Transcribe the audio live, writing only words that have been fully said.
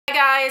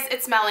guys,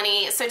 it's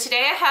Melanie. So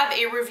today I have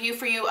a review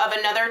for you of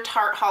another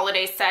Tarte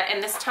holiday set,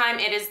 and this time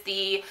it is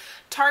the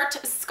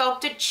Tarte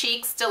Sculpted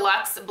Cheeks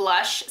Deluxe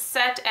Blush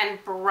Set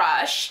and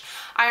Brush.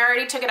 I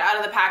already took it out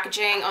of the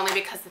packaging only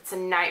because it's a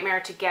nightmare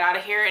to get out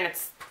of here and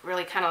it's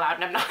really kind of loud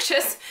and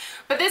obnoxious.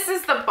 But this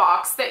is the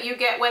box that you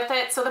get with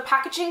it. So the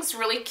packaging's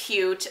really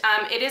cute.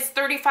 It is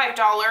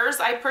 $35.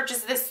 I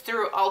purchased this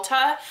through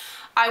Ulta.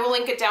 I will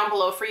link it down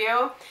below for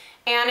you.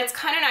 And it's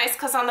kind of nice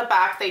because on the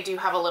back they do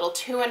have a little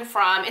to and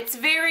from. It's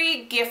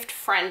very gift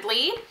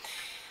friendly.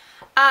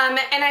 And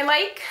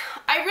I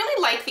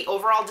really like the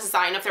overall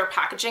design of their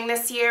packaging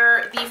this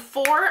year. The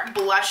 4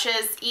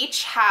 blushes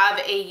each have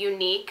a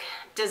unique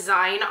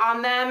design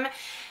on them,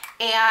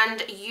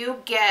 and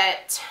you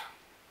get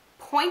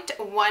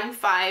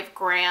 0.15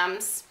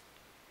 grams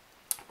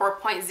or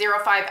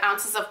 0.05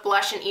 ounces of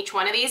blush in each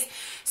one of these.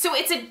 So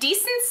it's a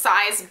decent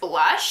size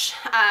blush.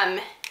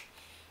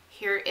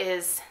 Here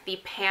is the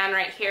pan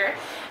right here.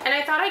 And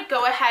I thought I'd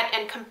go ahead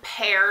and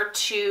compare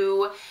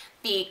to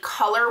the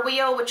Color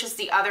Wheel, which is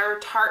the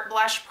other Tarte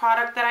blush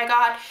product that I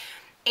got.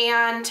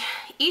 And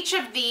each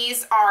of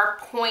these are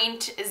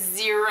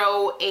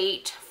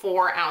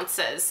 0.084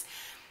 ounces.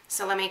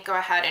 So let me go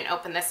ahead and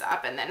open this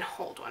up and then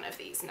hold one of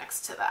these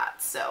next to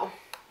that. So,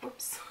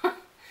 whoops.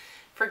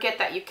 Forget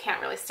that you can't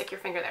really stick your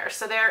finger there.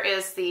 So there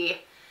is the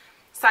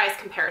size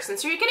comparison.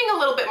 So you're getting a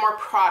little bit more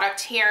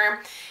product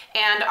here,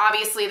 and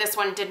obviously this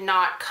one did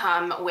not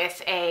come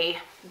with a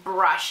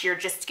brush. You're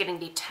just getting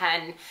the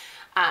 10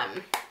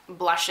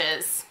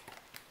 blushes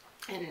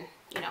and,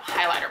 you know,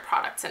 highlighter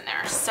products in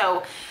there.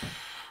 So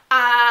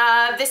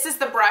this is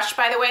the brush,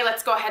 by the way.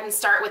 Let's go ahead and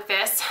start with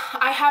this.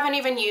 I haven't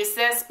even used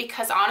this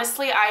because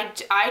honestly I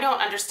don't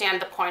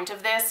understand the point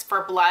of this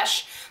for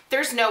blush.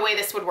 There's no way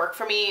this would work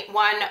for me.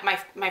 One,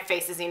 my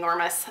face is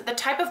enormous. The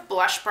type of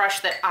blush brush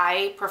that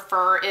I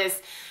prefer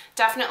is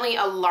definitely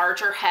a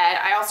larger head.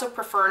 I also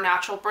prefer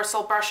natural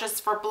bristle brushes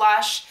for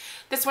blush.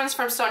 This one's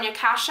from Sonia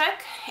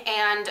Kashuk,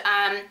 and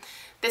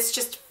this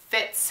just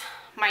fits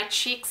my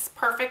cheeks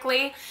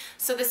perfectly.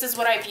 So this is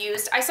what I've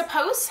used. I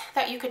suppose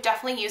that you could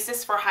definitely use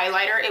this for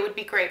highlighter. It would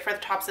be great for the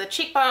tops of the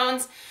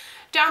cheekbones,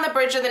 down the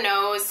bridge of the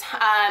nose.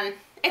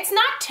 It's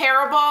not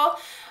terrible,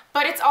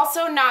 but it's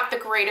also not the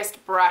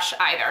greatest brush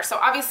either. So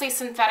obviously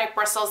synthetic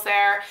bristles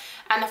there,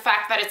 and the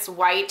fact that it's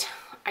white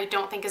I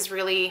don't think is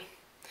really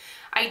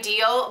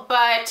ideal,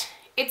 but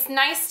it's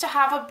nice to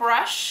have a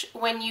brush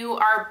when you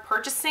are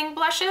purchasing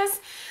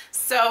blushes.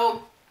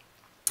 So,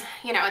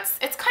 you know, it's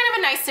kind of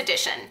a nice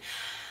addition.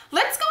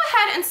 Let's go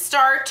ahead and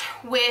start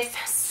with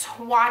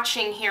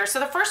swatching here. So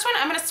the first one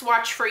I'm going to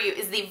swatch for you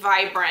is the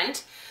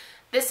Vibrant.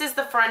 This is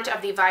the front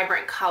of the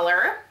Vibrant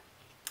color.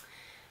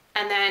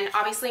 And then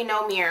obviously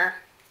no mirror.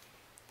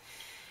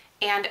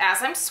 And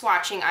as I'm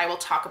swatching, I will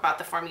talk about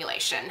the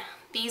formulation.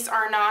 These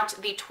are not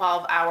the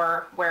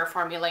 12-hour wear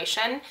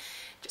formulation.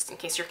 Just in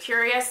case you're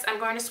curious,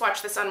 I'm going to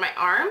swatch this on my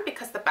arm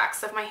because the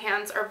backs of my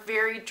hands are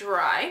very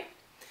dry.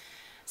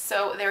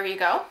 So there you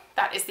go.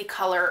 That is the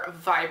color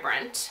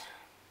Vibrant.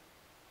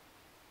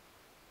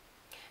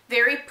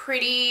 Very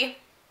pretty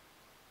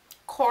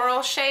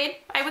coral shade,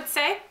 I would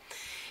say.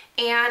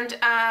 And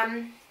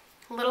a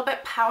little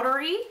bit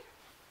powdery.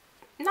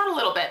 Not a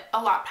little bit,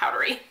 a lot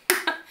powdery.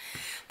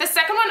 The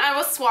second one I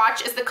will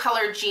swatch is the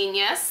color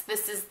Genius.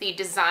 This is the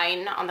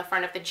design on the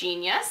front of the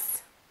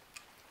Genius.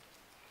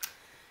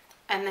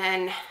 And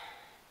then,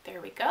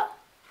 there we go.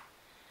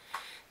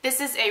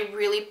 This is a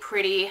really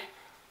pretty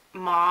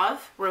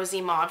mauve,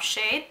 rosy mauve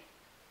shade.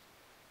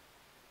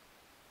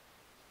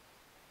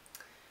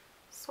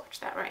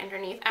 Swatch that right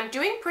underneath. I'm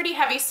doing pretty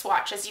heavy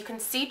swatches. You can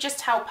see just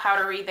how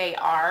powdery they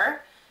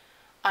are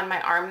on my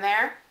arm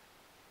there.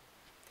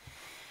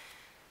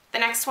 The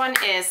next one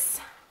is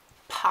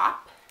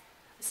Pop.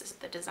 This is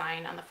the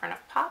design on the front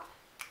of Pop.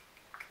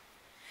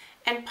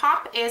 And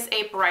Pop is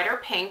a brighter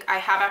pink. I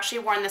have actually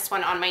worn this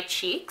one on my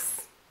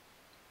cheeks.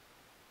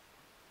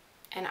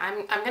 And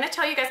I'm going to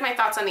tell you guys my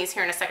thoughts on these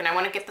here in a second. I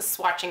want to get the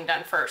swatching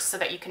done first so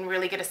that you can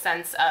really get a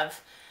sense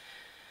of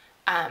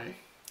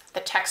the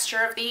texture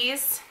of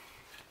these.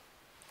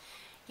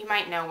 You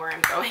might know where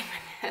I'm going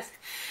with this.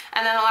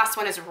 And then the last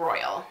one is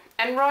Royal.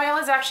 And Royal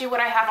is actually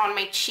what I have on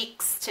my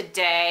cheeks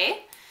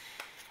today.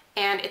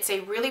 And it's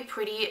a really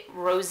pretty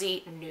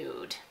rosy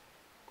nude.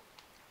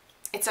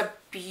 It's a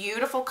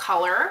beautiful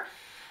color.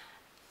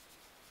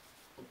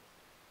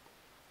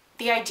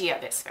 The idea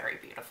of it is very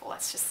beautiful,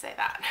 let's just say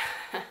that.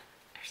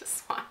 There's a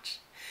swatch.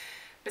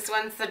 This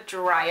one's the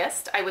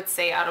driest, I would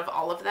say, out of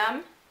all of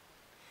them,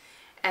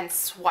 and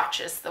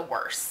swatches the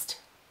worst.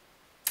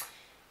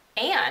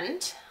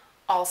 And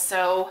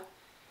also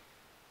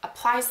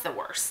applies the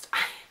worst.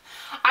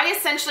 I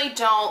essentially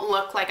don't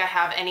look like I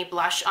have any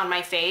blush on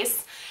my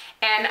face,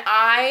 and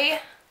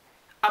I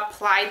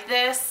applied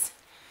this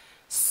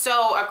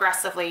so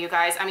aggressively, you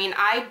guys. I mean,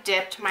 I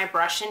dipped my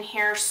brush in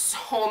here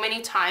so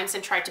many times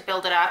and tried to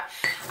build it up.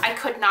 I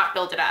could not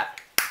build it up.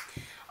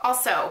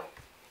 Also,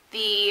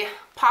 the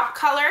Pop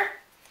color,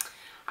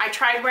 I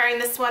tried wearing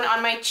this one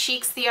on my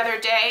cheeks the other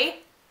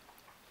day.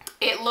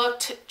 It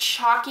looked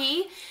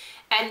chalky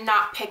and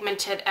not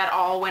pigmented at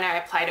all when I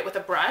applied it with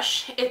a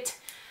brush. It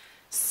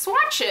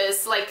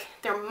swatches like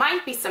there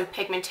might be some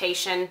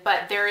pigmentation,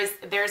 but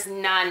there's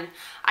none.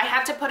 I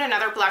had to put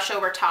another blush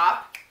over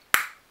top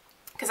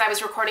because I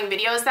was recording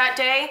videos that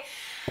day,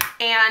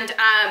 and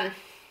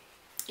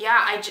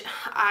yeah,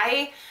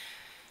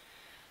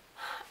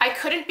 I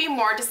couldn't be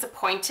more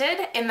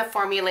disappointed in the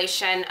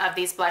formulation of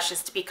these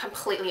blushes, to be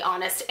completely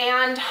honest.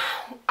 And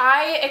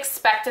I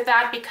expected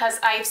that because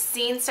I've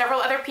seen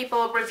several other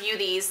people review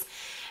these,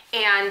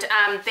 and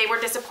they were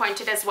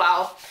disappointed as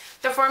well.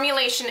 The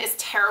formulation is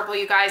terrible,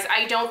 you guys.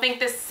 I don't think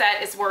this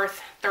set is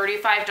worth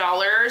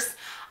 $35.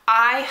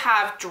 I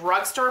have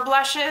drugstore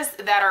blushes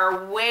that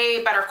are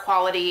way better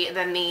quality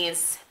than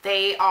these.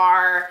 They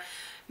are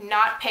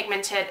not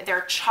pigmented,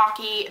 they're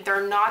chalky,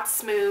 they're not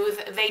smooth,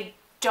 they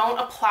don't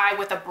apply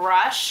with a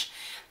brush.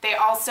 They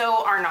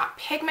also are not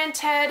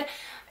pigmented.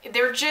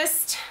 They're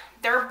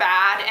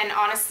bad, and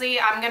honestly,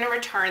 I'm gonna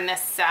return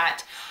this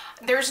set.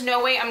 There's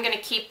no way I'm gonna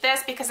keep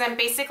this because I'm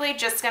basically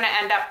just gonna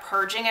end up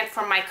purging it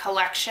from my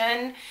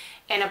collection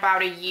in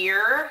about a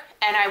year,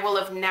 and I will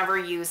have never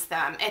used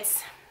them.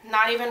 It's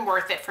not even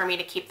worth it for me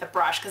to keep the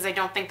brush because I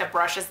don't think the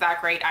brush is that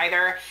great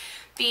either.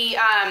 The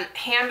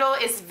handle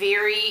is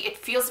it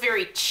feels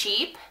very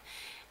cheap,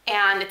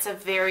 and it's a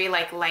very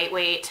like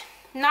lightweight.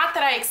 Not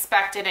that I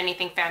expected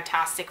anything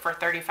fantastic for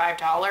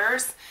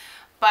 $35,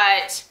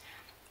 but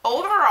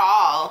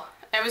overall,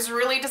 I was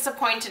really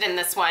disappointed in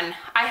this one.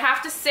 I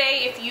have to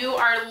say, if you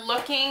are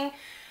looking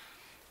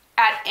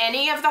at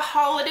any of the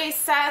holiday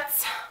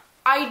sets,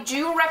 I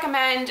do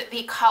recommend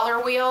the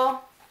color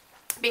wheel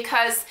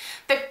because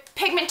the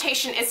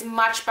pigmentation is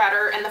much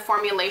better and the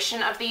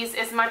formulation of these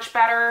is much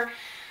better.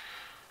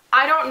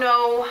 I don't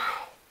know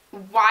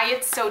why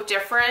it's so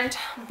different,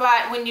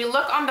 but when you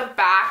look on the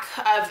back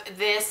of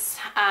this,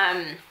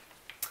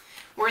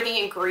 where the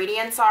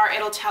ingredients are,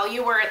 it'll tell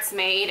you where it's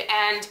made,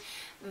 and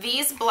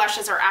these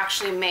blushes are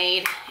actually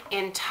made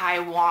in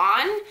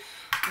Taiwan.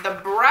 The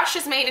brush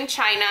is made in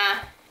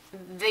China.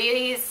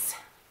 These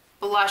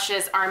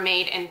blushes are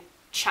made in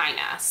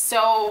China.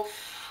 So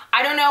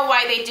I don't know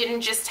why they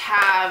didn't just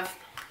have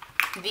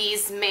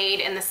these made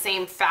in the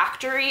same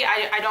factory.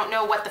 I don't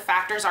know what the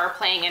factors are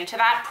playing into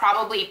that.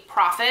 Probably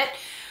profit.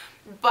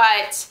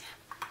 But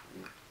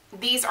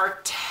these are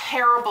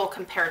terrible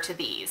compared to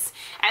these.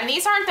 And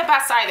these aren't the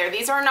best either.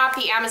 These are not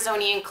the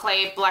Amazonian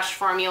clay blush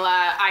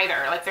formula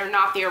either. Like, they're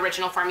not the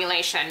original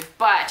formulation,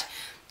 but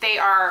they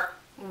are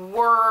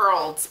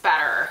worlds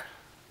better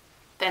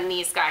than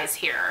these guys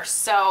here.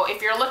 So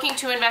if you're looking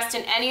to invest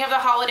in any of the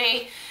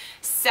holiday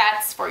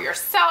sets for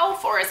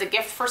yourself or as a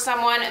gift for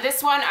someone,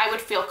 this one I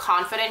would feel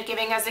confident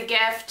giving as a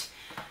gift.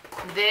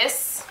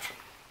 This,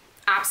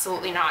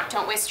 absolutely not.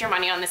 Don't waste your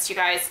money on this, you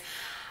guys.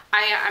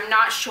 I'm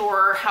not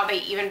sure how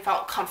they even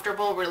felt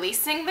comfortable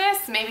releasing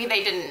this. Maybe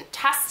they didn't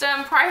test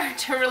them prior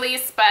to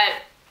release, but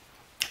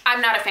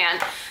I'm not a fan.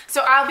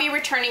 So I'll be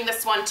returning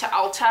this one to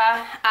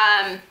Ulta.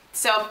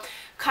 So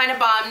kind of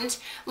bummed.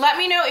 Let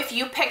me know if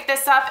you pick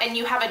this up and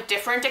you have a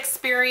different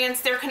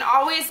experience. There can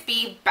always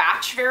be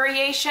batch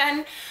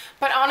variation,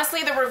 but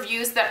honestly, the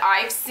reviews that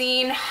I've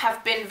seen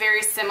have been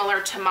very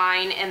similar to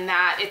mine in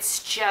that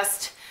it's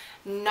just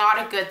not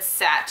a good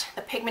set.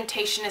 The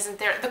pigmentation isn't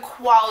there. The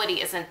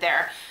quality isn't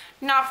there.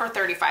 Not for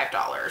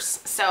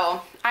 $35.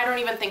 So I don't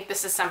even think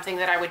this is something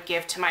that I would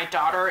give to my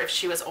daughter if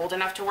she was old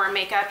enough to wear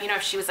makeup. You know,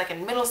 if she was like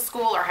in middle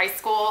school or high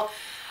school,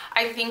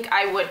 I think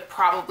I would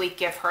probably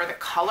give her the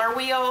color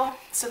wheel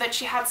so that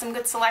she had some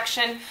good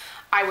selection.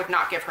 I would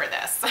not give her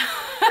this.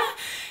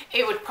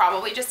 It would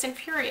probably just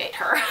infuriate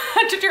her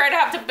to try to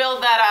have to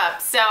build that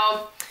up.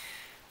 So,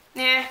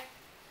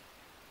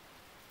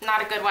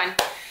 not a good one.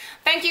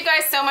 Thank you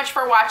guys so much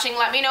for watching.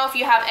 Let me know if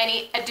you have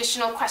any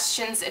additional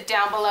questions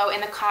down below in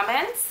the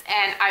comments,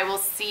 and I will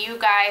see you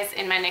guys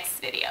in my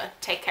next video.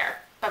 Take care.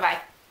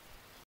 Bye-bye.